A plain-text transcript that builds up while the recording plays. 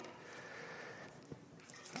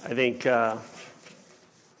I think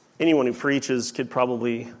anyone who preaches could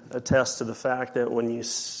probably attest to the fact that when you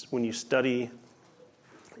study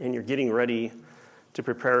and you're getting ready to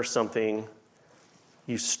prepare something,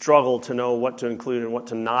 you struggle to know what to include and what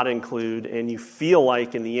to not include, and you feel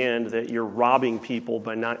like in the end that you're robbing people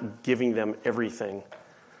by not giving them everything.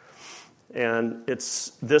 And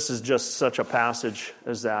this is just such a passage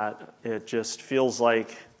as that. It just feels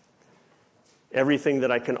like everything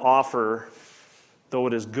that I can offer, though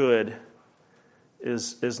it is good,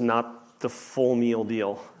 is not the full meal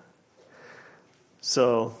deal.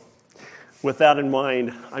 So with that in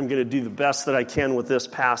mind, I'm going to do the best that I can with this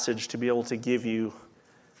passage to be able to give you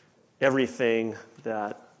everything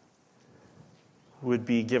that would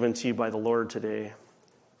be given to you by the Lord today.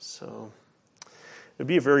 So it would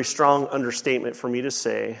be a very strong understatement for me to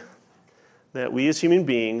say that we as human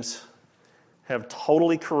beings have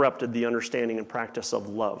totally corrupted the understanding and practice of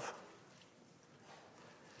love.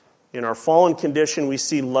 In our fallen condition, we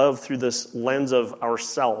see love through this lens of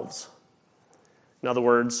ourselves. In other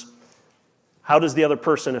words, how does the other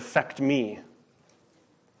person affect me?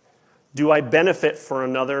 Do I benefit from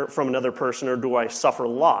another person, or do I suffer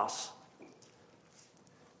loss?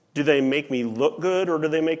 Do they make me look good, or do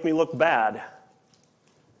they make me look bad?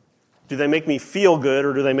 Do they make me feel good,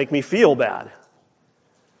 or do they make me feel bad?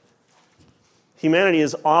 Humanity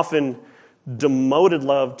has often demoted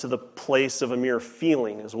love to the place of a mere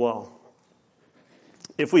feeling as well.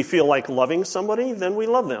 If we feel like loving somebody, then we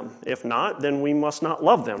love them. If not, then we must not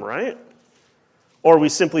love them, right? Or we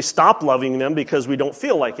simply stop loving them because we don't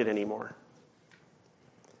feel like it anymore.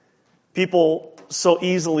 People so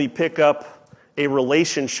easily pick up a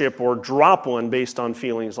relationship or drop one based on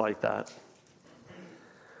feelings like that.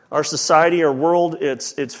 Our society, our world,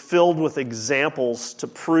 it's filled with examples to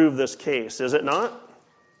prove this case, is it not?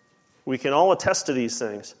 We can all attest to these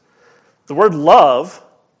things. The word love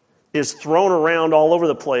is thrown around all over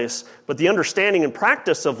the place, but the understanding and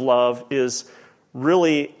practice of love is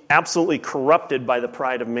really absolutely corrupted by the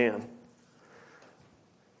pride of man.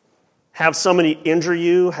 Have somebody injure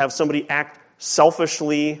you, have somebody act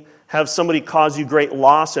selfishly, have somebody cause you great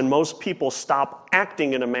loss, and most people stop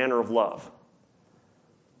acting in a manner of love.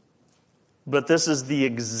 But this is the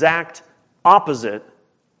exact opposite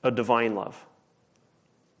of divine love.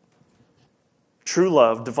 True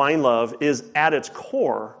love, divine love, is at its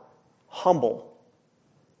core humble.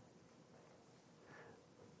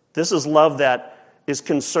 This is love that is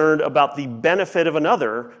concerned about the benefit of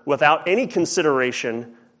another without any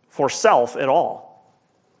consideration for self at all.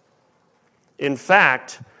 In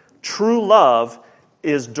fact, true love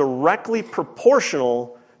is directly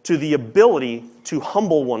proportional to the ability to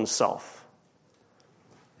humble oneself.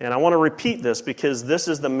 And I want to repeat this because this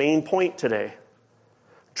is the main point today.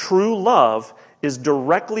 True love is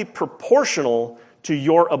directly proportional to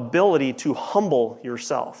your ability to humble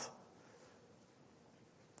yourself.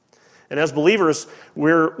 And as believers,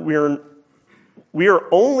 we are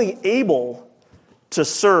only able to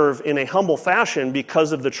serve in a humble fashion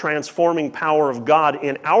because of the transforming power of God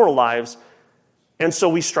in our lives, and so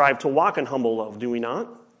we strive to walk in humble love, do we not?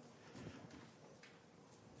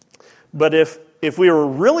 But if we were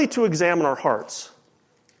really to examine our hearts,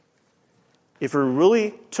 if we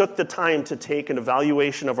really took the time to take an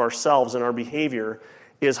evaluation of ourselves and our behavior,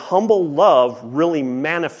 is humble love really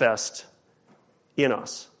manifest in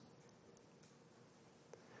us?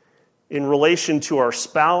 In relation to our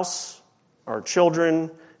spouse, our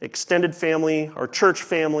children, extended family, our church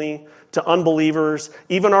family, to unbelievers,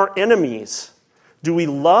 even our enemies, do we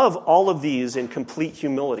love all of these in complete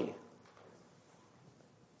humility?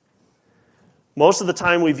 Most of the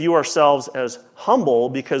time we view ourselves as humble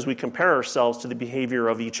because we compare ourselves to the behavior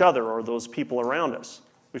of each other or those people around us.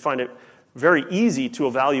 We find it very easy to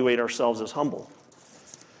evaluate ourselves as humble.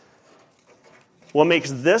 What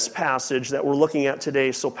makes this passage that we're looking at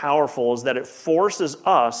today so powerful is that it forces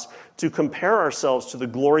us to compare ourselves to the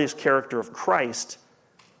glorious character of Christ,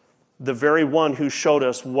 the very one who showed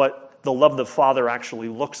us what the love of the Father actually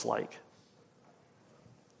looks like.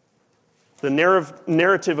 The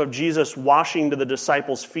narrative of Jesus washing to the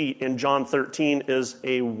disciples' feet in John 13 is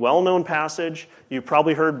a well-known passage. You've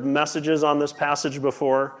probably heard messages on this passage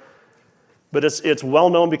before. But it's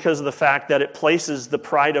well-known because of the fact that it places the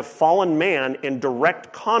pride of fallen man in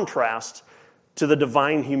direct contrast to the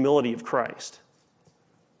divine humility of Christ.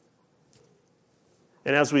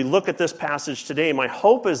 And as we look at this passage today, my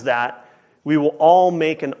hope is that we will all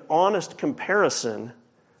make an honest comparison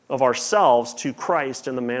of ourselves to Christ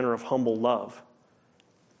in the manner of humble love.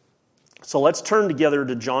 So let's turn together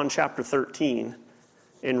to John chapter 13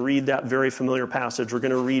 and read that very familiar passage. We're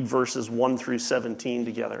going to read verses 1 through 17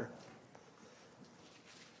 together.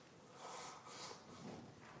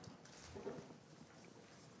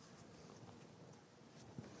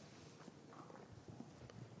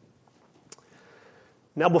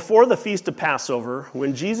 Now before the feast of Passover,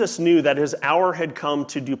 when Jesus knew that his hour had come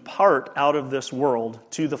to depart out of this world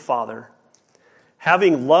to the Father,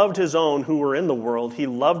 having loved his own who were in the world, he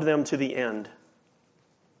loved them to the end.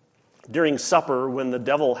 During supper, when the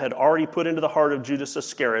devil had already put into the heart of Judas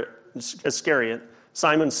Iscariot,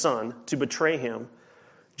 Simon's son, to betray him,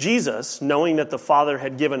 Jesus, knowing that the Father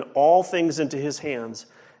had given all things into his hands,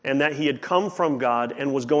 and that he had come from God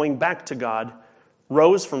and was going back to God,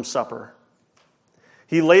 rose from supper.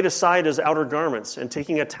 He laid aside his outer garments, and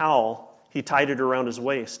taking a towel, he tied it around his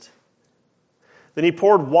waist. Then he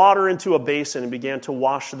poured water into a basin and began to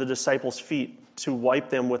wash the disciples' feet, to wipe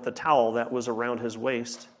them with the towel that was around his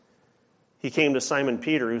waist. He came to Simon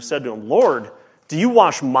Peter, who said to him, "Lord, do you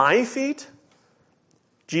wash my feet?"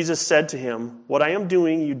 Jesus said to him, "What I am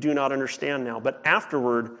doing you do not understand now, but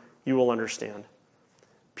afterward you will understand."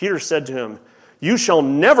 Peter said to him, "You shall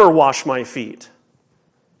never wash my feet."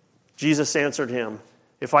 Jesus answered him,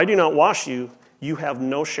 "If I do not wash you, you have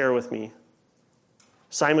no share with me."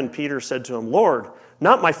 Simon Peter said to him, "Lord,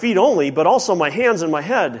 not my feet only, but also my hands and my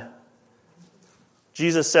head."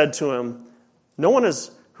 Jesus said to him, the one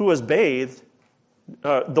who is bathed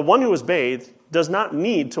does not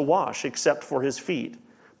need to wash except for his feet,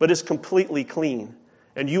 but is completely clean.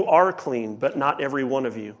 And you are clean, but not every one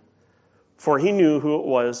of you. For he knew who it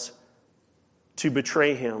was to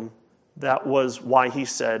betray him. That was why he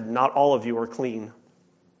said, "Not all of you are clean."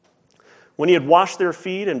 When he had washed their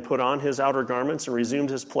feet and put on his outer garments and resumed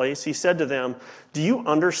his place, he said to them, "Do you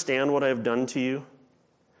understand what I have done to you?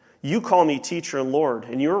 You call me teacher and Lord,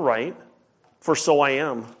 and you are right, for so I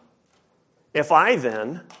am. If I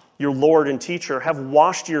then, your Lord and teacher, have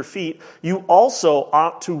washed your feet, you also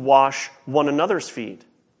ought to wash one another's feet.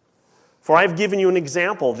 For I have given you an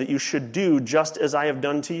example that you should do just as I have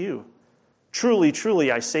done to you. Truly,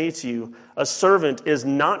 truly, I say to you, a servant is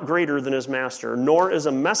not greater than his master, nor is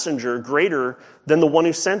a messenger greater than the one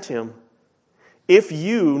who sent him. If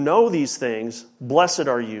you know these things, blessed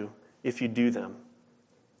are you if you do them."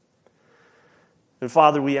 And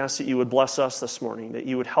Father, we ask that you would bless us this morning, that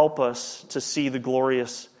you would help us to see the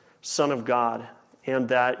glorious Son of God, and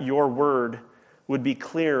that your word would be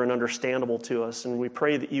clear and understandable to us. And we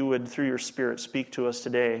pray that you would, through your Spirit, speak to us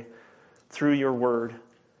today through your word,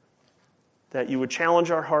 that you would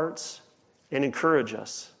challenge our hearts and encourage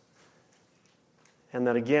us, and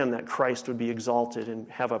that, again, that Christ would be exalted and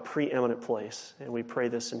have a preeminent place. And we pray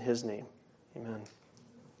this in his name. Amen.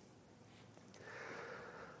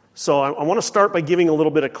 So I want to start by giving a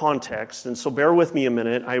little bit of context, and so bear with me a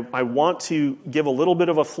minute. I want to give a little bit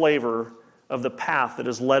of a flavor of the path that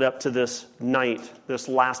has led up to this night, this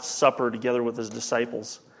Last Supper together with his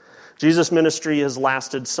disciples. Jesus' ministry has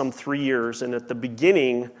lasted some 3 years, and at the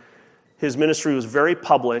beginning, his ministry was very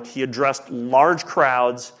public. He addressed large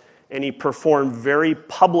crowds, and he performed very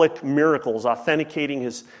public miracles, authenticating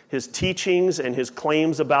his teachings and his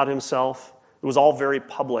claims about himself. It was all very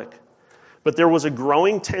public. But there was a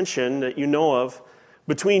growing tension that you know of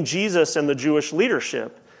between Jesus and the Jewish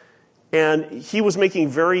leadership. And he was making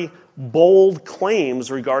very bold claims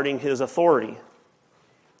regarding his authority.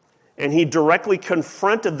 And he directly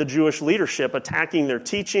confronted the Jewish leadership, attacking their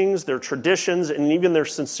teachings, their traditions, and even their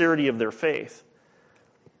sincerity of their faith.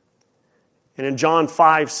 And in John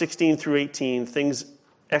 5:16 through 18, things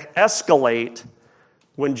escalate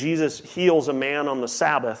when Jesus heals a man on the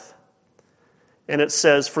Sabbath. And it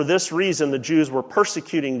says, "For this reason the Jews were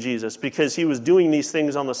persecuting Jesus, because he was doing these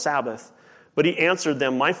things on the Sabbath. But he answered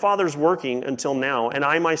them, 'My Father's working until now, and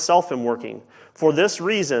I myself am working. For this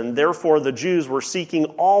reason, therefore, the Jews were seeking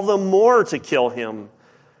all the more to kill him,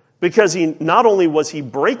 because he not only was he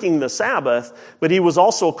breaking the Sabbath, but he was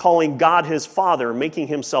also calling God his Father, making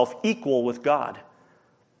himself equal with God.'"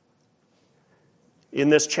 In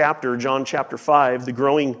this chapter, John chapter 5, the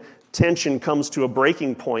growing tension comes to a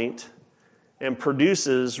breaking point and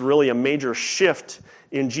produces really a major shift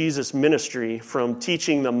in Jesus' ministry from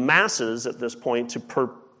teaching the masses at this point to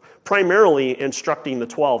primarily instructing the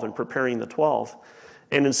 12 and preparing the 12.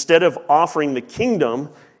 And instead of offering the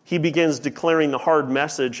kingdom, he begins declaring the hard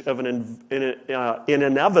message of an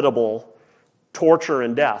inevitable torture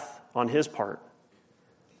and death on his part.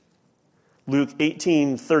 Luke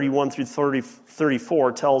 18:31 through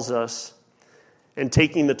 34 tells us, "And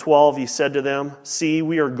taking the 12, he said to them, 'See,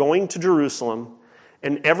 we are going to Jerusalem,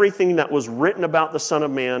 and everything that was written about the Son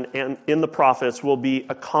of Man and in the prophets will be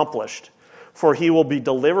accomplished. For he will be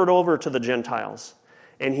delivered over to the Gentiles,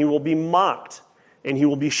 and he will be mocked, and he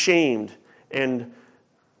will be shamed, and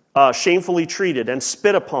shamefully treated, and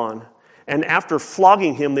spit upon. And after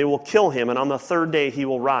flogging him, they will kill him, and on the third day he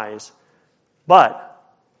will rise.' But,"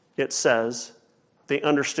 it says, "they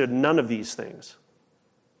understood none of these things."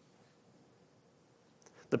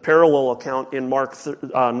 The parallel account in Mark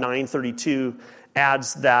 9:32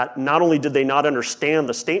 adds that not only did they not understand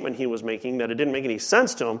the statement he was making, that it didn't make any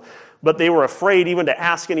sense to them, but they were afraid even to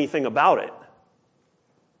ask anything about it.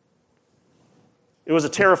 It was a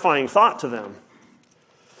terrifying thought to them.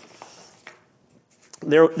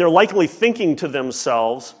 They're likely thinking to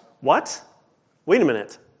themselves, what? Wait a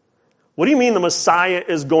minute. What do you mean the Messiah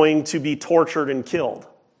is going to be tortured and killed?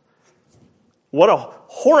 What a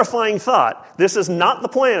horrifying thought. This is not the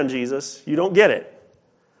plan, Jesus. You don't get it.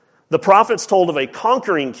 The prophets told of a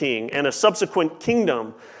conquering king and a subsequent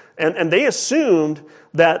kingdom, and they assumed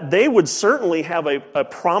that they would certainly have a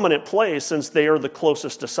prominent place since they are the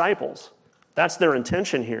closest disciples. That's their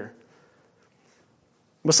intention here.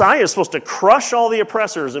 Messiah is supposed to crush all the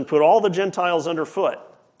oppressors and put all the Gentiles underfoot.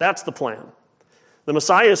 That's the plan. The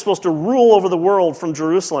Messiah is supposed to rule over the world from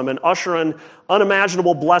Jerusalem and usher in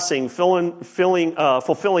unimaginable blessing, fulfilling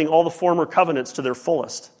all the former covenants to their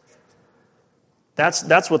fullest.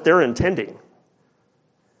 That's what they're intending.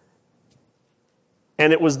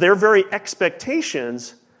 And it was their very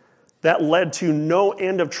expectations that led to no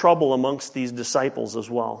end of trouble amongst these disciples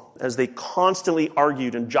as well, as they constantly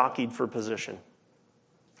argued and jockeyed for position.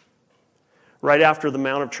 Right after the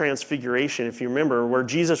Mount of Transfiguration, if you remember, where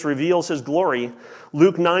Jesus reveals his glory,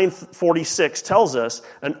 Luke 9:46 tells us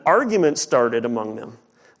an argument started among them,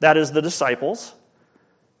 that is the disciples,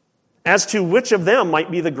 as to which of them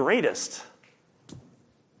might be the greatest.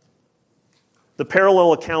 The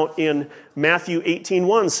parallel account in Matthew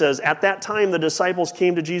 18:1 says, at that time the disciples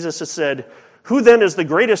came to Jesus and said, who then is the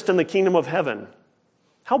greatest in the kingdom of heaven?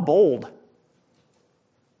 How bold.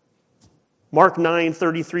 Mark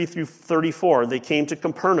 9:33 through 34, they came to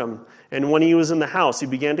Capernaum, and when he was in the house, he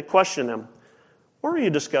began to question them. What were you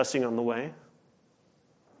discussing on the way?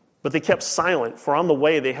 But they kept silent, for on the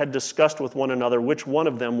way they had discussed with one another which one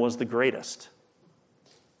of them was the greatest.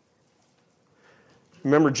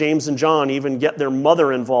 Remember, James and John even get their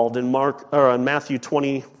mother involved in Matthew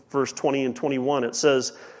 20, verse 20 and 21. It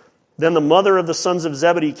says, then the mother of the sons of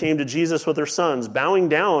Zebedee came to Jesus with her sons, bowing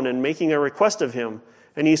down and making a request of him.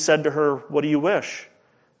 And he said to her, what do you wish?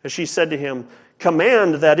 And she said to him,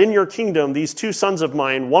 command that in your kingdom these two sons of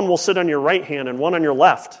mine, one will sit on your right hand and one on your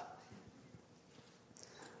left.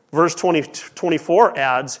 Verse 24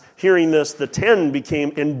 adds, hearing this, the 10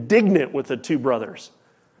 became indignant with the two brothers.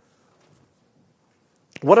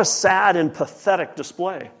 What a sad and pathetic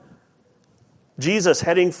display. Jesus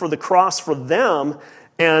heading for the cross for them,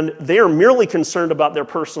 and they are merely concerned about their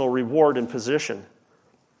personal reward and position.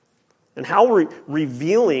 And how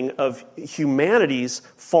revealing of humanity's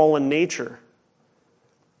fallen nature.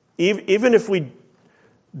 Even if we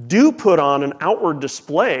do put on an outward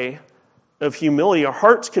display of humility, our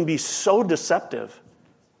hearts can be so deceptive.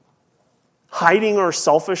 Hiding our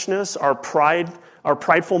selfishness, our pride, our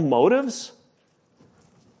prideful motives.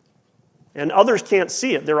 And others can't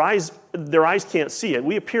see it. Their eyes can't see it.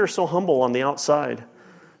 We appear so humble on the outside.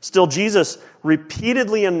 Still, Jesus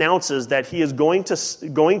repeatedly announces that he is going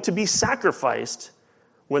to be sacrificed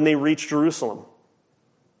when they reach Jerusalem.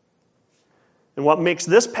 And what makes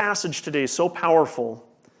this passage today so powerful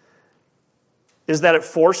is that it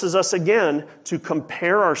forces us again to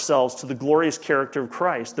compare ourselves to the glorious character of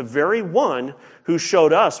Christ, the very one who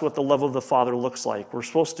showed us what the love of the Father looks like. We're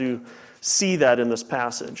supposed to see that in this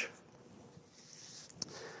passage.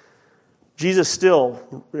 Jesus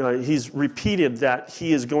still, he's repeated that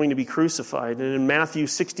he is going to be crucified. And in Matthew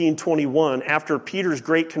 16:21, after Peter's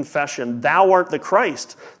great confession, thou art the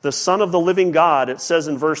Christ, the Son of the living God, it says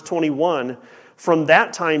in verse 21, from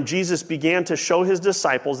that time Jesus began to show his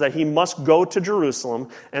disciples that he must go to Jerusalem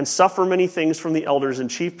and suffer many things from the elders and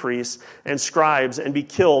chief priests and scribes and be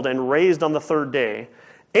killed and raised on the third day.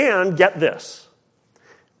 And get this,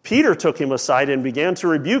 Peter took him aside and began to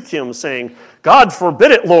rebuke him, saying, God forbid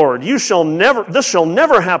it, Lord, this shall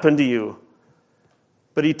never happen to you.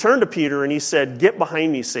 But he turned to Peter and he said, get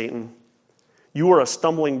behind me, Satan. You are a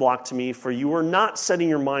stumbling block to me, for you are not setting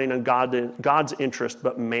your mind on God's interest,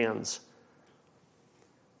 but man's.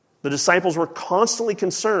 The disciples were constantly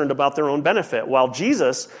concerned about their own benefit, while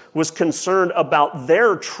Jesus was concerned about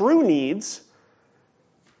their true needs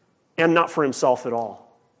and not for himself at all.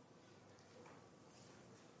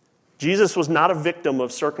 Jesus was not a victim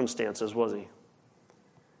of circumstances, was he?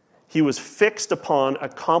 He was fixed upon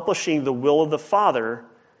accomplishing the will of the Father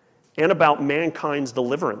and about mankind's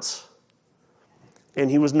deliverance. And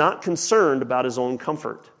he was not concerned about his own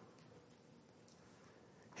comfort.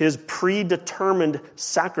 His predetermined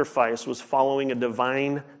sacrifice was following a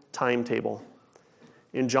divine timetable.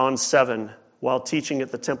 In John 7, while teaching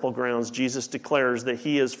at the temple grounds, Jesus declares that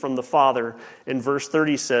he is from the Father. And verse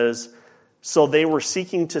 30 says, So they were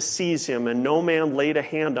seeking to seize him, and no man laid a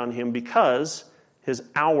hand on him because his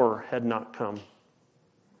hour had not come.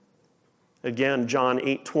 Again, John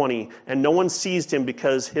 8:20, and no one seized him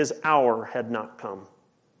because his hour had not come.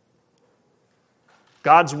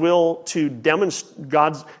 God's will to demonstrate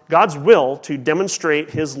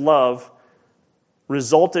his love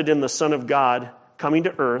resulted in the Son of God coming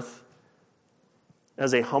to earth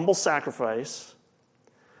as a humble sacrifice,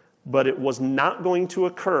 but it was not going to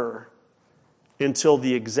occur until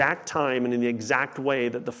the exact time and in the exact way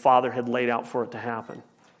that the Father had laid out for it to happen.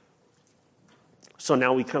 So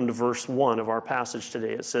now we come to verse 1 of our passage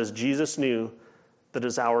today. It says, Jesus knew that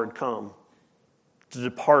his hour had come to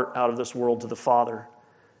depart out of this world to the Father.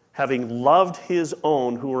 Having loved his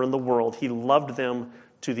own who were in the world, he loved them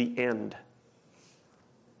to the end.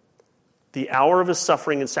 The hour of his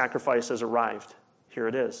suffering and sacrifice has arrived. Here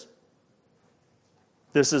it is.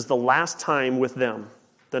 This is the last time with them,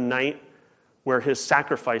 the night where his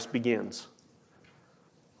sacrifice begins.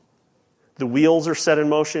 The wheels are set in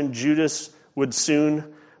motion. Judas would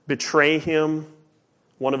soon betray him,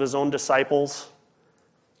 one of his own disciples.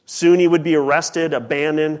 Soon he would be arrested,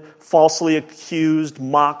 abandoned, falsely accused,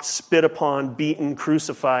 mocked, spit upon, beaten,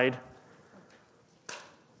 crucified.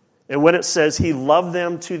 And when it says he loved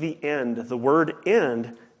them to the end, the word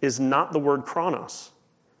end is not the word chronos.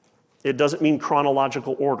 It doesn't mean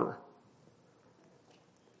chronological order.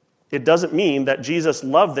 It doesn't mean that Jesus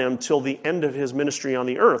loved them till the end of his ministry on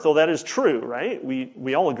the earth. Oh, that is true, right?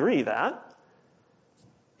 We all agree that.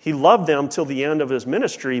 He loved them till the end of his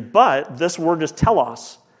ministry, but this word is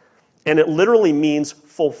telos, and it literally means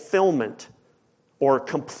fulfillment, or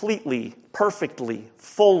completely, perfectly,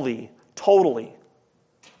 fully, totally.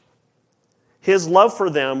 His love for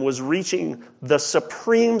them was reaching the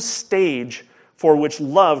supreme stage for which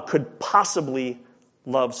love could possibly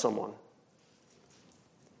love someone.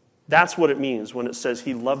 That's what it means when it says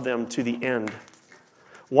he loved them to the end.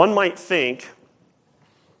 One might think,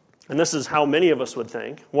 and this is how many of us would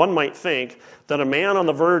think, one might think that a man on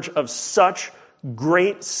the verge of such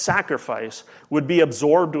great sacrifice would be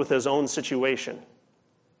absorbed with his own situation.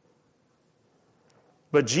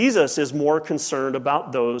 But Jesus is more concerned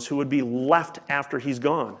about those who would be left after he's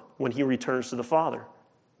gone when he returns to the Father.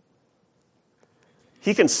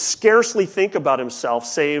 He can scarcely think about himself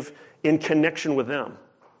save in connection with them.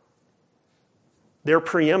 They're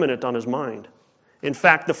preeminent on his mind. In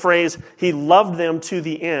fact, the phrase, he loved them to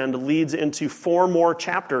the end, leads into 4 more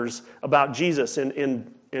chapters about Jesus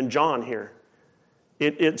in John here.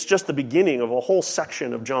 It's just the beginning of a whole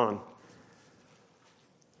section of John.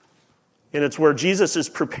 And it's where Jesus is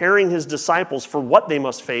preparing his disciples for what they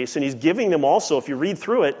must face, and he's giving them also, if you read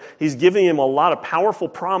through it, he's giving them a lot of powerful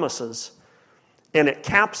promises. And it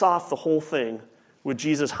caps off the whole thing with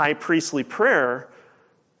Jesus' high priestly prayer,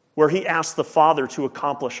 where he asks the Father to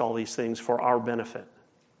accomplish all these things for our benefit.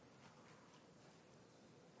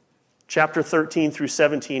 Chapter 13 through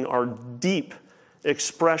 17 are deep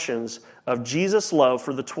expressions of Jesus' love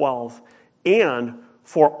for the 12 and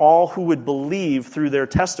for all who would believe through their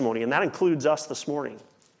testimony, and that includes us this morning.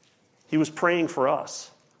 He was praying for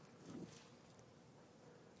us.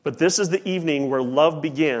 But this is the evening where love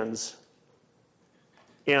begins,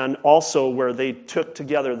 and also where they took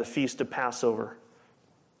together the feast of Passover.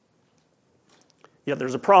 Yet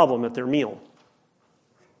there's a problem at their meal.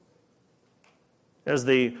 As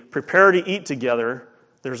they prepare to eat together,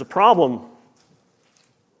 there's a problem.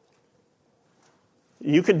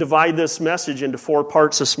 You can divide this message into 4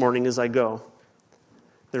 parts this morning as I go.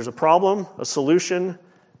 There's a problem, a solution,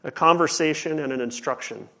 a conversation, and an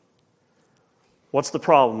instruction. What's the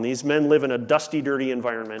problem? These men live in a dusty, dirty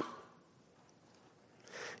environment.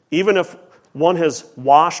 Even if one has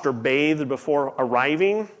washed or bathed before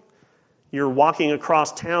arriving, you're walking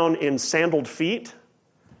across town in sandaled feet,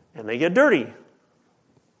 and they get dirty.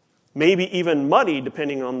 Maybe even muddy,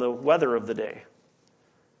 depending on the weather of the day.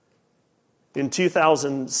 In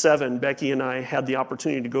 2007, Becky and I had the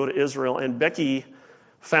opportunity to go to Israel, and Becky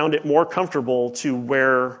found it more comfortable to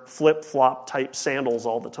wear flip-flop type sandals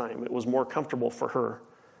all the time. It was more comfortable for her.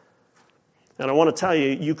 And I want to tell you,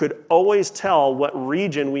 you could always tell what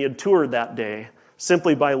region we had toured that day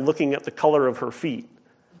simply by looking at the color of her feet.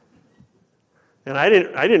 And I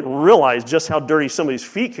didn't realize just how dirty somebody's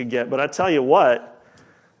feet could get, but I tell you what,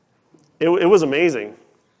 it was amazing.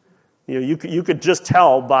 You know, you could just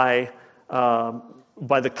tell by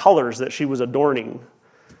the colors that she was adorning.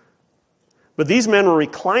 But these men were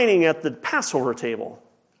reclining at the Passover table.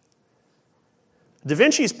 Da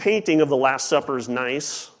Vinci's painting of the Last Supper is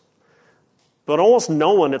nice, but almost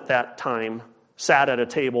no one at that time sat at a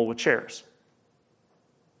table with chairs.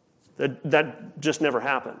 That just never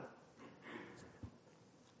happened.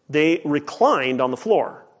 they reclined on the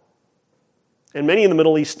floor. And many in the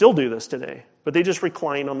Middle East still do this today, but they just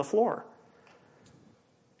recline on the floor.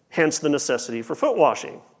 Hence the necessity for foot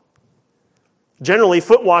washing. Generally,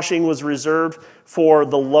 foot washing was reserved for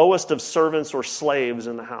the lowest of servants or slaves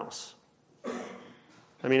in the house.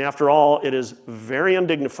 I mean, after all, it is very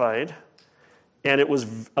undignified, and it was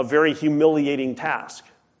a very humiliating task.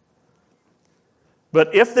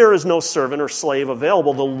 But if there is no servant or slave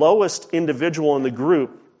available, the lowest individual in the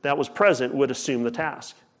group that was present would assume the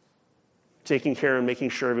task, taking care and making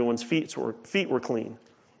sure everyone's feet were clean.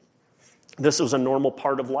 This was a normal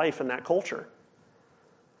part of life in that culture.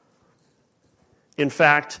 In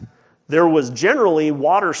fact, there was generally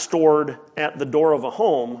water stored at the door of a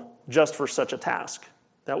home just for such a task.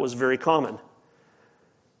 That was very common.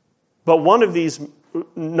 But none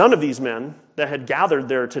of these men that had gathered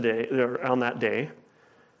there on that day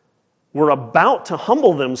were about to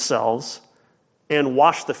humble themselves and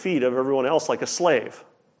wash the feet of everyone else like a slave.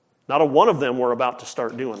 Not a one of them were about to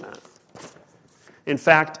start doing that. In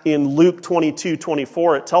fact, in Luke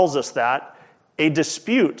 22:24, it tells us that a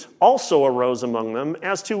dispute also arose among them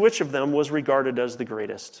as to which of them was regarded as the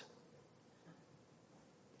greatest.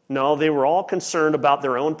 No, they were all concerned about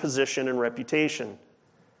their own position and reputation.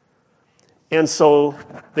 And so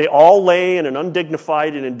they all lay in an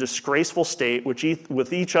undignified and a disgraceful state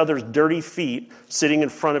with each other's dirty feet sitting in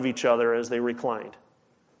front of each other as they reclined.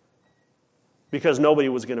 Because nobody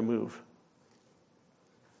was going to move.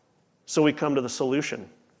 So we come to the solution.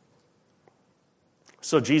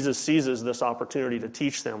 So Jesus seizes this opportunity to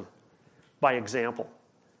teach them by example.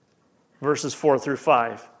 Verses 4 through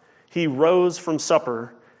 5. He rose from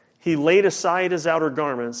supper, he laid aside his outer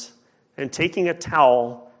garments, and taking a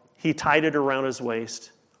towel, he tied it around his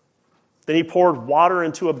waist. Then he poured water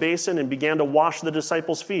into a basin and began to wash the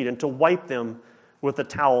disciples' feet and to wipe them with the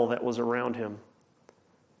towel that was around him.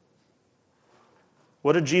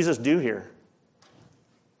 What did Jesus do here?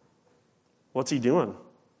 What's he doing?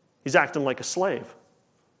 He's acting like a slave.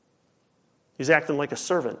 He's acting like a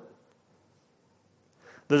servant.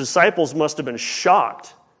 The disciples must have been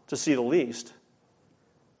shocked, to say the least.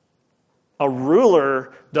 A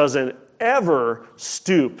ruler doesn't ever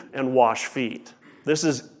stoop and wash feet. This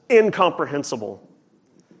is incomprehensible.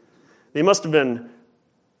 They must have been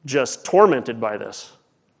just tormented by this.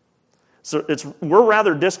 So we're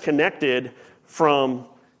rather disconnected from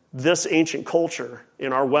this ancient culture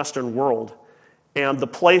in our Western world and the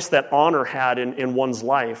place that honor had in one's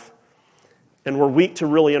life. And we're weak to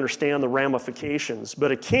really understand the ramifications.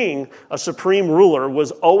 But a king, a supreme ruler,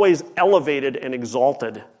 was always elevated and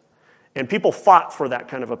exalted. And people fought for that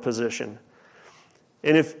kind of a position.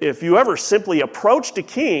 And if you ever simply approached a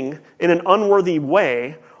king in an unworthy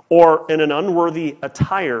way or in an unworthy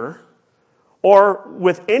attire or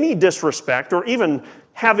with any disrespect or even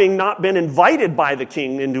having not been invited by the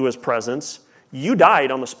king into his presence, you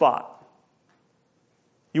died on the spot.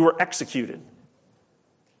 You were executed.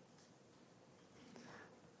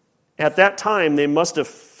 At that time, they must have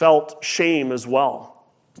felt shame as well.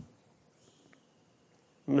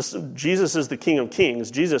 Jesus is the King of Kings.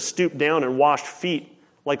 Jesus stooped down and washed feet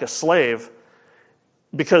like a slave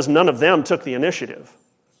because none of them took the initiative.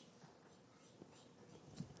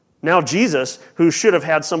 Now Jesus, who should have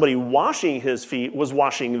had somebody washing his feet, was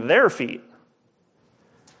washing their feet.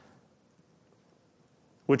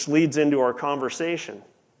 Which leads into our conversation.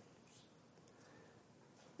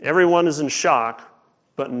 Everyone is in shock,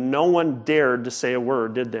 but no one dared to say a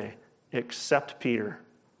word, did they? Except Peter.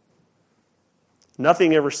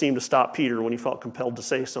 Nothing ever seemed to stop Peter when he felt compelled to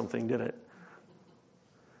say something, did it?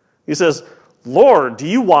 He says, "Lord, do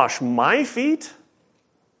you wash my feet?"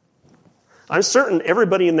 I'm certain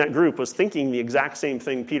everybody in that group was thinking the exact same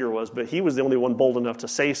thing Peter was, but he was the only one bold enough to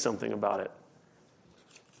say something about it.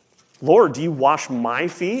 "Lord, do you wash my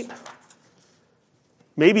feet?"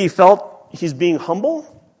 Maybe he felt he's being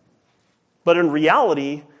humble, but in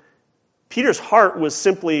reality, Peter's heart was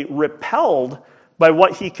simply repelled by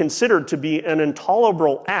what he considered to be an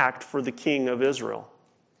intolerable act for the king of Israel.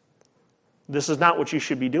 This is not what you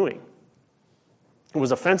should be doing. It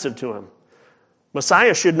was offensive to him.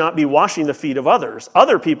 Messiah should not be washing the feet of others.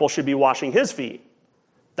 Other people should be washing his feet.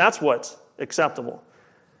 That's what's acceptable.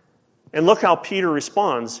 And look how Peter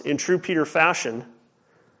responds in true Peter fashion.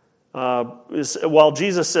 While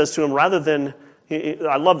Jesus says to him, rather than,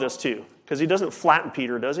 I love this too, because he doesn't flatten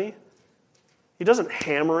Peter, does he? He doesn't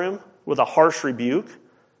hammer him with a harsh rebuke.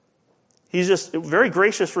 He's just a very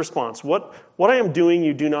gracious response. What I am doing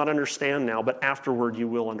you do not understand now, but afterward you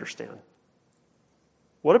will understand.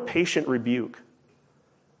 What a patient rebuke.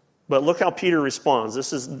 But look how Peter responds.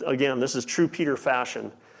 This is true Peter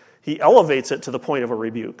fashion. He elevates it to the point of a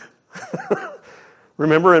rebuke.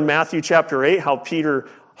 Remember in Matthew chapter 8 how Peter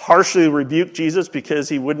harshly rebuked Jesus because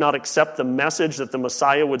he would not accept the message that the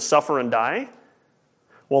Messiah would suffer and die?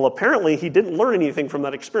 Well, apparently he didn't learn anything from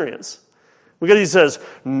that experience. Because he says,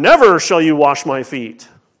 "Never shall you wash my feet."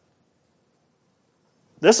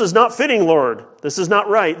 This is not fitting, Lord. This is not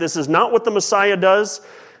right. This is not what the Messiah does.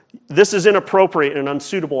 This is inappropriate and an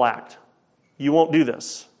unsuitable act. You won't do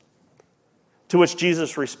this. To which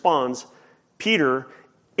Jesus responds, "Peter,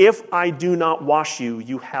 if I do not wash you,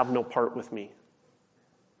 you have no part with me."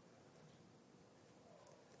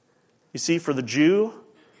 You see, for the Jew,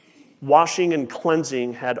 washing and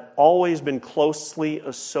cleansing had always been closely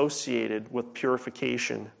associated with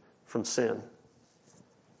purification from sin.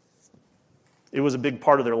 It was a big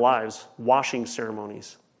part of their lives, washing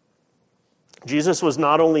ceremonies. Jesus was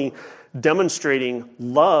not only demonstrating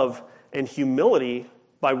love and humility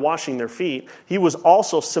by washing their feet, he was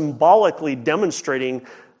also symbolically demonstrating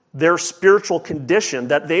their spiritual condition,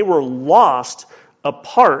 that they were lost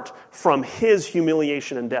apart from his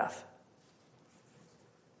humiliation and death.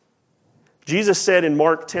 Jesus said in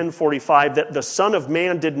Mark 10:45 that the Son of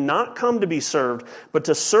Man did not come to be served, but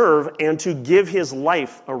to serve and to give his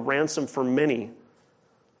life a ransom for many.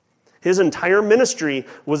 His entire ministry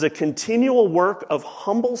was a continual work of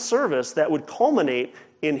humble service that would culminate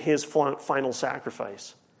in his final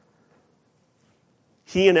sacrifice.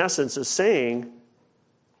 He, in essence, is saying,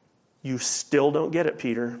 "You still don't get it,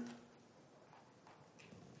 Peter.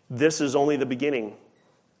 This is only the beginning.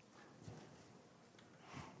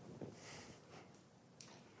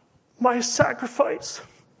 My sacrifice,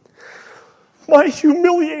 my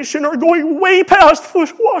humiliation are going way past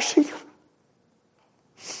foot washing.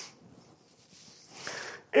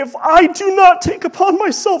 If I do not take upon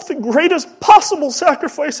myself the greatest possible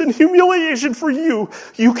sacrifice and humiliation for you,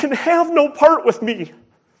 you can have no part with me."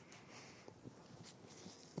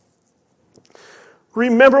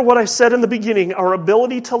 Remember what I said in the beginning. Our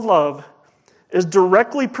ability to love is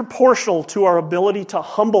directly proportional to our ability to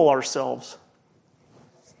humble ourselves.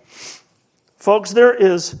 Folks, there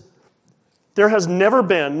has never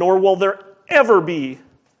been, nor will there ever be,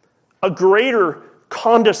 a greater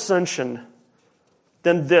condescension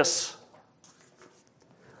than this.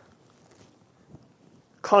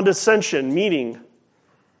 Condescension, meaning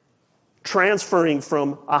transferring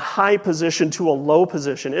from a high position to a low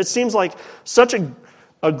position. It seems like such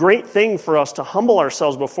a great thing for us to humble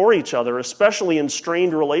ourselves before each other, especially in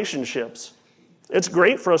strained relationships. It's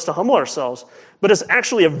great for us to humble ourselves, but it's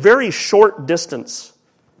actually a very short distance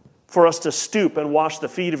for us to stoop and wash the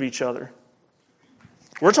feet of each other.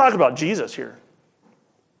 We're talking about Jesus here.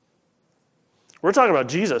 We're talking about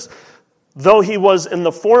Jesus. Though he was in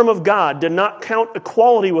the form of God, did not count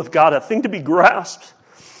equality with God a thing to be grasped,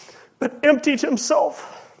 but emptied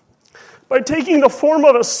himself by taking the form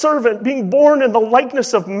of a servant, being born in the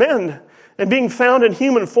likeness of men, and being found in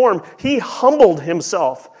human form. He humbled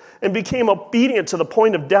himself and became obedient to the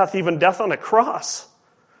point of death, even death on a cross.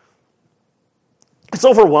 It's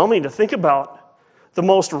overwhelming to think about. The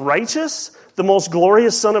most righteous, the most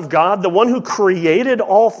glorious Son of God, the one who created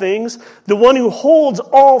all things, the one who holds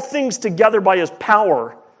all things together by his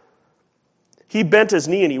power. He bent his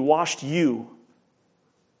knee and he washed you.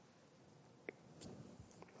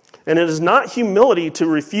 And it is not humility to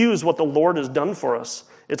refuse what the Lord has done for us.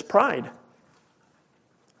 It's pride.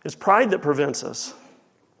 It's pride that prevents us.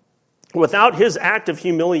 Without his act of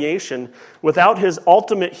humiliation, without his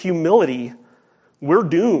ultimate humility, we're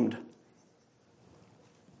doomed.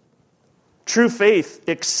 True faith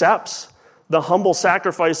accepts the humble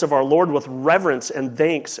sacrifice of our Lord with reverence and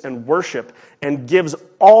thanks and worship and gives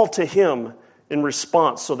all to him in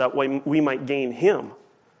response so that we might gain him.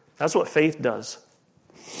 That's what faith does.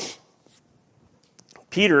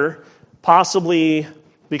 Peter, possibly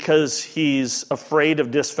because he's afraid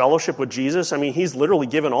of disfellowship with Jesus, he's literally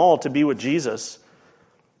given all to be with Jesus.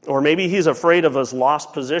 Or maybe he's afraid of his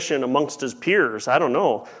lost position amongst his peers. I don't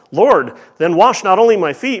know. Lord, then wash not only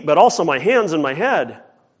my feet, but also my hands and my head.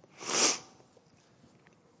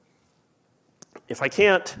 If I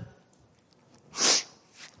can't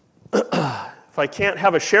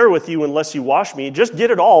have a share with you unless you wash me, just get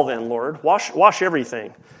it all then, Lord. Wash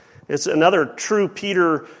everything. It's another true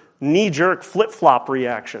Peter knee-jerk flip-flop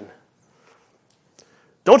reaction.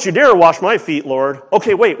 Don't you dare wash my feet, Lord.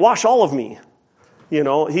 Okay, wait, wash all of me.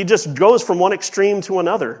 He just goes from one extreme to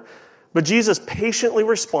another. But Jesus patiently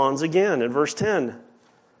responds again in verse 10.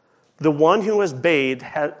 The one who is bathed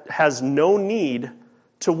has no need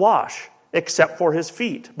to wash except for his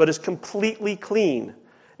feet, but is completely clean.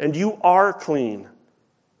 And you are clean,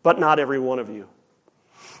 but not every one of you.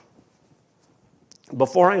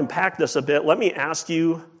 before I unpack this a bit, let me ask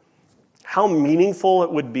you how meaningful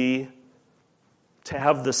it would be to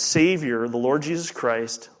have the Savior, the Lord Jesus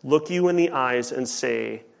Christ, look you in the eyes and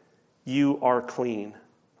say, "You are clean."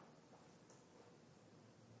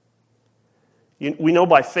 We know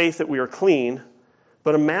by faith that we are clean,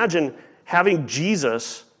 but imagine having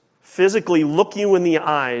Jesus physically look you in the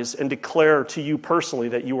eyes and declare to you personally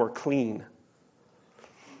that you are clean.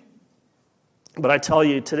 But I tell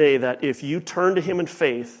you today that if you turn to him in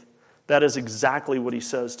faith, that is exactly what he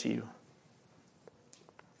says to you.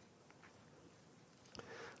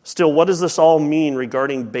 Still, what does this all mean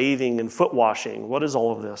regarding bathing and foot washing? What is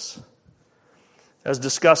all of this? As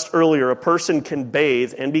discussed earlier, a person can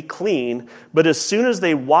bathe and be clean, but as soon as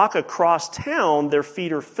they walk across town, their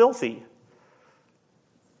feet are filthy.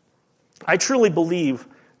 I truly believe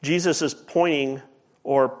Jesus is pointing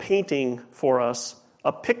or painting for us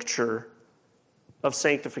a picture of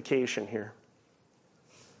sanctification here.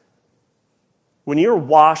 When you're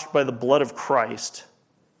washed by the blood of Christ,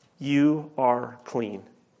 you are clean.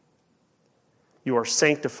 You are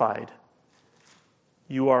sanctified.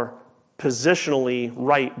 You are positionally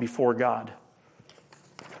right before God.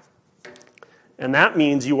 And that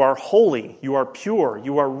means you are holy, you are pure,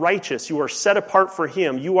 you are righteous, you are set apart for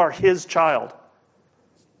him, you are his child.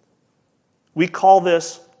 We call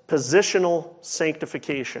this positional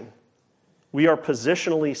sanctification. We are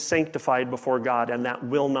positionally sanctified before God, and that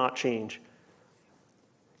will not change.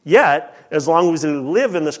 Yet, as long as we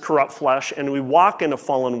live in this corrupt flesh and we walk in a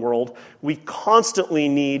fallen world, we constantly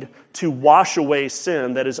need to wash away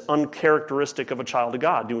sin that is uncharacteristic of a child of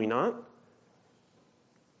God, do we not?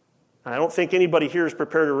 I don't think anybody here is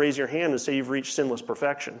prepared to raise your hand and say you've reached sinless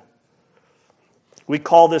perfection. We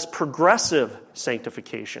call this progressive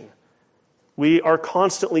sanctification. We are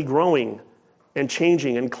constantly growing and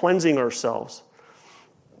changing and cleansing ourselves.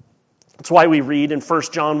 That's why we read in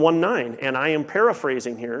 1 John 1:9, and I am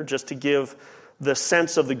paraphrasing here just to give the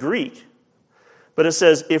sense of the Greek. But it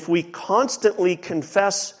says, if we constantly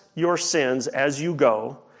confess your sins as you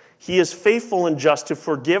go, he is faithful and just to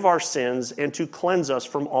forgive our sins and to cleanse us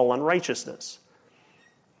from all unrighteousness.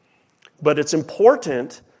 But it's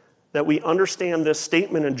important that we understand this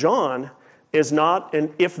statement in John is not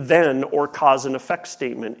an if-then or cause and effect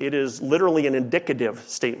statement. It is literally an indicative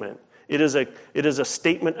statement. It is a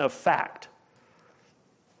statement of fact.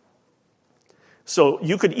 So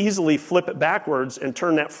you could easily flip it backwards and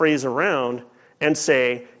turn that phrase around and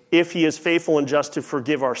say, if he is faithful and just to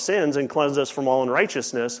forgive our sins and cleanse us from all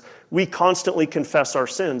unrighteousness, we constantly confess our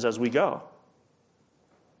sins as we go.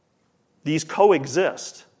 These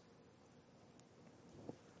coexist.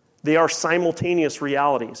 They are simultaneous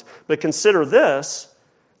realities. But consider this,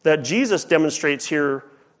 that Jesus demonstrates here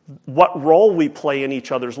what role we play in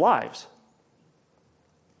each other's lives.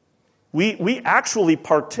 We actually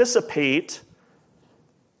participate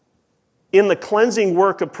in the cleansing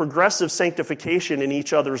work of progressive sanctification in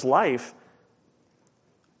each other's life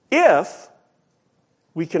if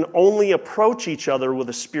we can only approach each other with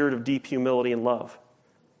a spirit of deep humility and love.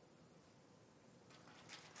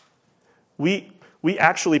 We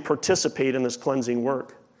actually participate in this cleansing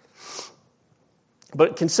work.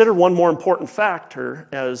 But consider one more important factor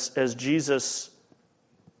as Jesus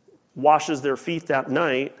washes their feet that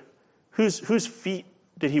night. Whose feet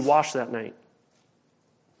did he wash that night?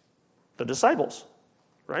 The disciples,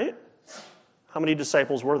 right? How many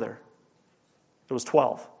disciples were there? It was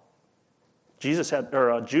 12. Judas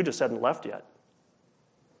hadn't left yet.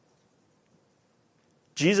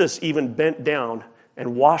 Jesus even bent down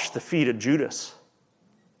and washed the feet of Judas.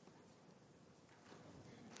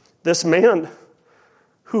 This man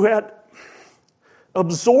who had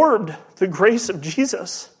absorbed the grace of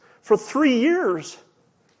Jesus for 3 years,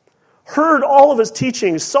 heard all of his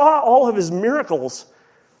teachings, saw all of his miracles,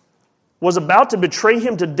 was about to betray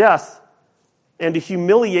him to death and to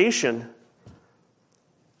humiliation.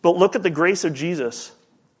 But look at the grace of Jesus,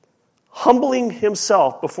 humbling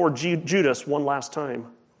himself before Judas one last time.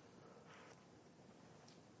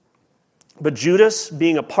 But Judas,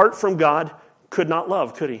 being apart from God, could not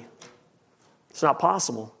love, could he? It's not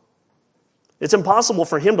possible. It's impossible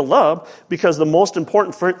for him to love because the most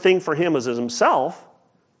important thing for him is himself.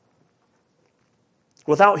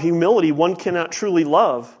 Without humility, one cannot truly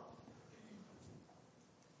love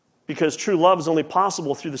because true love is only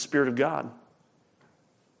possible through the Spirit of God.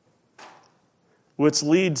 Which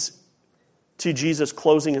leads to Jesus'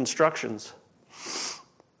 closing instructions.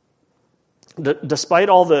 Despite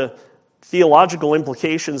all the theological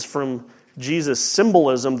implications from Jesus'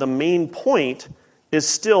 symbolism, the main point is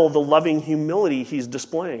still the loving humility he's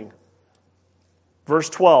displaying. Verse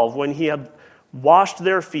 12, when he had washed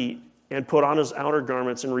their feet and put on his outer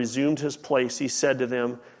garments and resumed his place, he said to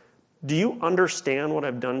them, "Do you understand what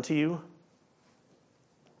I've done to you?"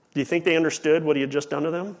 Do you think they understood what he had just done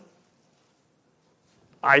to them?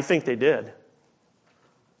 I think they did.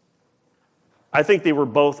 I think they were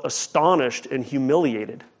both astonished and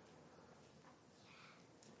humiliated.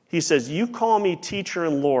 He says, "You call me teacher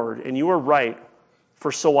and Lord, and you are right,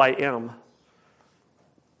 for so I am."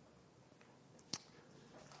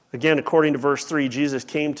 Again, according to verse 3, Jesus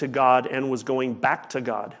came to God and was going back to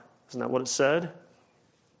God. Isn't that what it said?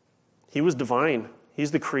 He was divine.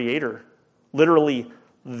 He's the creator. Literally,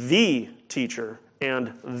 the teacher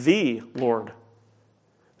and the Lord.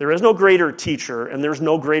 There is no greater teacher and there's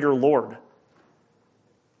no greater Lord.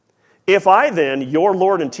 If I then, your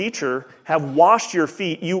Lord and teacher, have washed your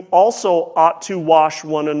feet, you also ought to wash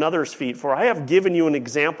one another's feet. For I have given you an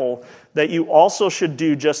example that you also should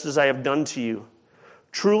do just as I have done to you.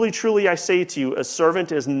 Truly, truly, I say to you, a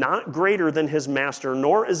servant is not greater than his master,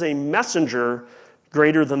 nor is a messenger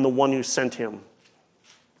greater than the one who sent him.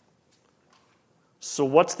 So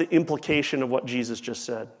what's the implication of what Jesus just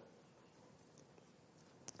said?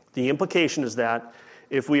 The implication is that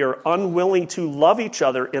if we are unwilling to love each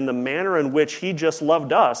other in the manner in which he just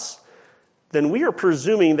loved us, then we are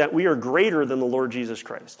presuming that we are greater than the Lord Jesus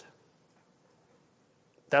Christ.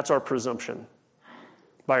 That's our presumption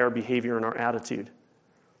by our behavior and our attitude.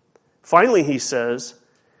 Finally, he says,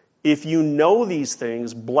 if you know these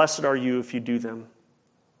things, blessed are you if you do them.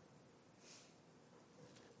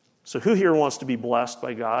 So who here wants to be blessed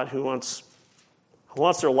by God? Who wants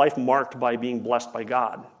their life marked by being blessed by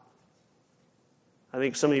God? I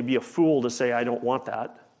think somebody would be a fool to say, I don't want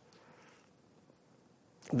that.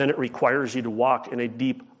 Then it requires you to walk in a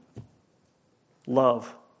deep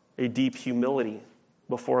love, a deep humility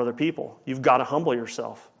before other people. You've got to humble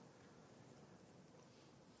yourself.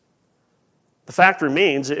 The fact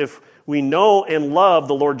remains, if we know and love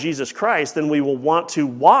the Lord Jesus Christ, then we will want to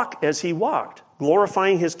walk as he walked,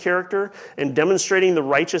 glorifying his character and demonstrating the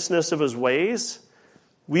righteousness of his ways.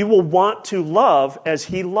 We will want to love as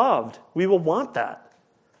he loved. We will want that.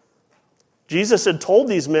 Jesus had told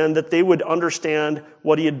these men that they would understand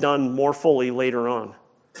what he had done more fully later on.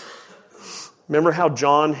 Remember how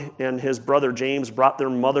John and his brother James brought their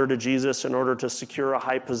mother to Jesus in order to secure a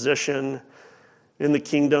high position in the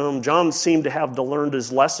kingdom? John seemed to have learned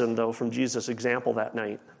his lesson, though, from Jesus' example that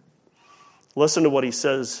night. Listen to what he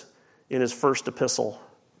says in his first epistle.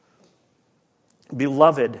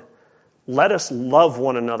 Beloved, let us love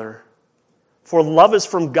one another, for love is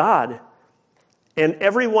from God, and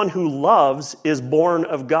everyone who loves is born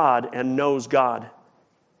of God and knows God.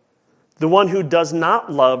 The one who does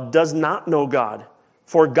not love does not know God,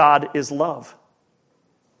 for God is love.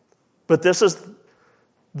 But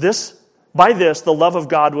by this, the love of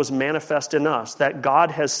God was manifest in us, that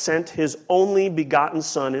God has sent his only begotten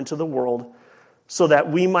Son into the world so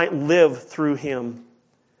that we might live through him.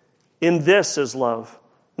 In this is love.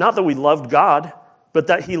 Not that we loved God, but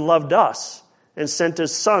that he loved us and sent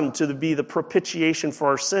his Son to be the propitiation for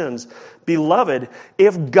our sins. Beloved,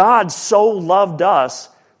 if God so loved us,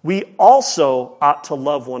 we also ought to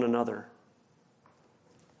love one another.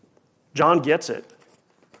 John gets it.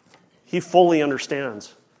 He fully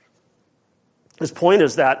understands. His point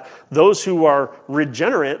is that those who are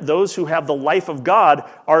regenerate, those who have the life of God,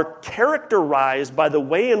 are characterized by the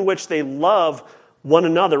way in which they love one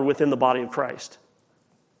another within the body of Christ.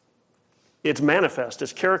 It's manifest,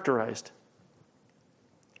 it's characterized.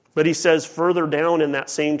 But he says further down in that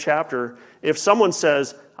same chapter, if someone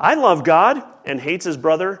says, I love God, and hates his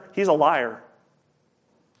brother, he's a liar.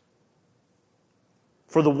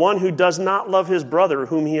 For the one who does not love his brother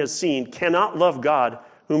whom he has seen cannot love God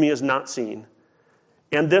whom he has not seen.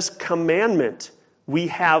 And this commandment we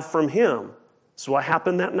have from him. So what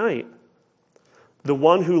happened that night? The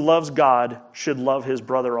one who loves God should love his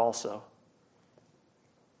brother also.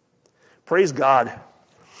 Praise God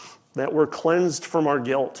that we're cleansed from our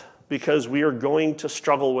guilt, because we are going to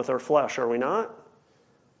struggle with our flesh, are we not?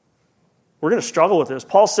 We're going to struggle with this.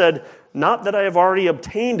 Paul said, not that I have already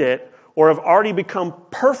obtained it or have already become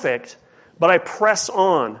perfect, but I press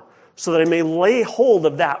on so that I may lay hold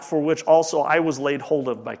of that for which also I was laid hold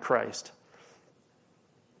of by Christ.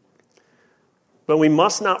 But we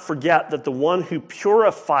must not forget that the one who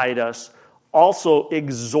purified us also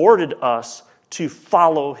exhorted us to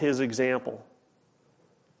follow his example.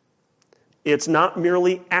 It's not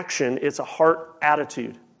merely action, it's a heart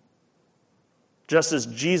attitude. Just as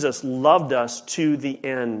Jesus loved us to the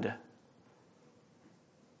end.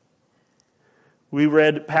 We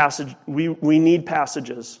need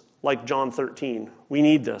passages like John 13. We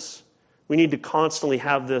need this. We need to constantly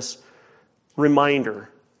have this reminder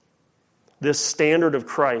this standard of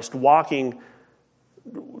Christ, walking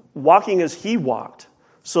as he walked,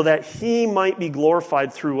 so that he might be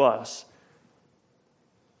glorified through us.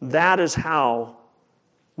 That is how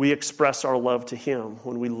we express our love to him,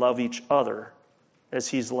 when we love each other as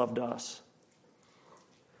he's loved us.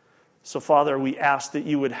 So, Father, we ask that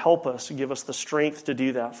you would help us, give us the strength to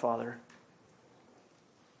do that, Father.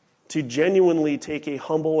 To genuinely take a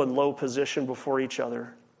humble and low position before each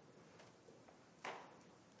other.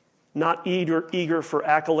 Not eager for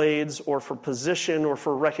accolades or for position or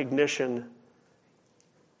for recognition,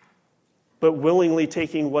 but willingly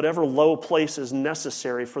taking whatever low place is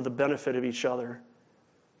necessary for the benefit of each other.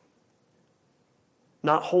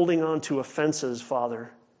 Not holding on to offenses,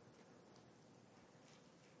 Father,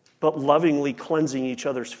 but lovingly cleansing each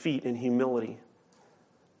other's feet in humility.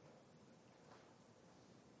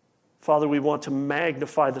 Father, we want to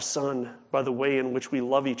magnify the Son by the way in which we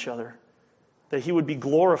love each other, that he would be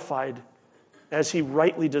glorified as he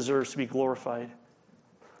rightly deserves to be glorified.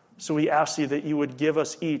 So we ask you that you would give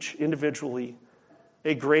us each individually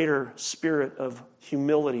a greater spirit of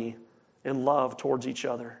humility and love towards each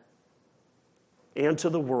other and to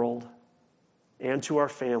the world and to our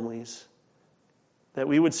families, that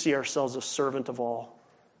we would see ourselves as servant of all.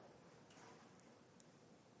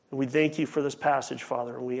 And we thank you for this passage,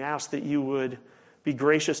 Father, and we ask that you would be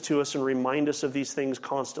gracious to us and remind us of these things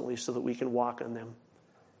constantly so that we can walk on them.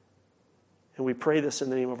 And we pray this in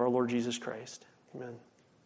the name of our Lord Jesus Christ. Amen.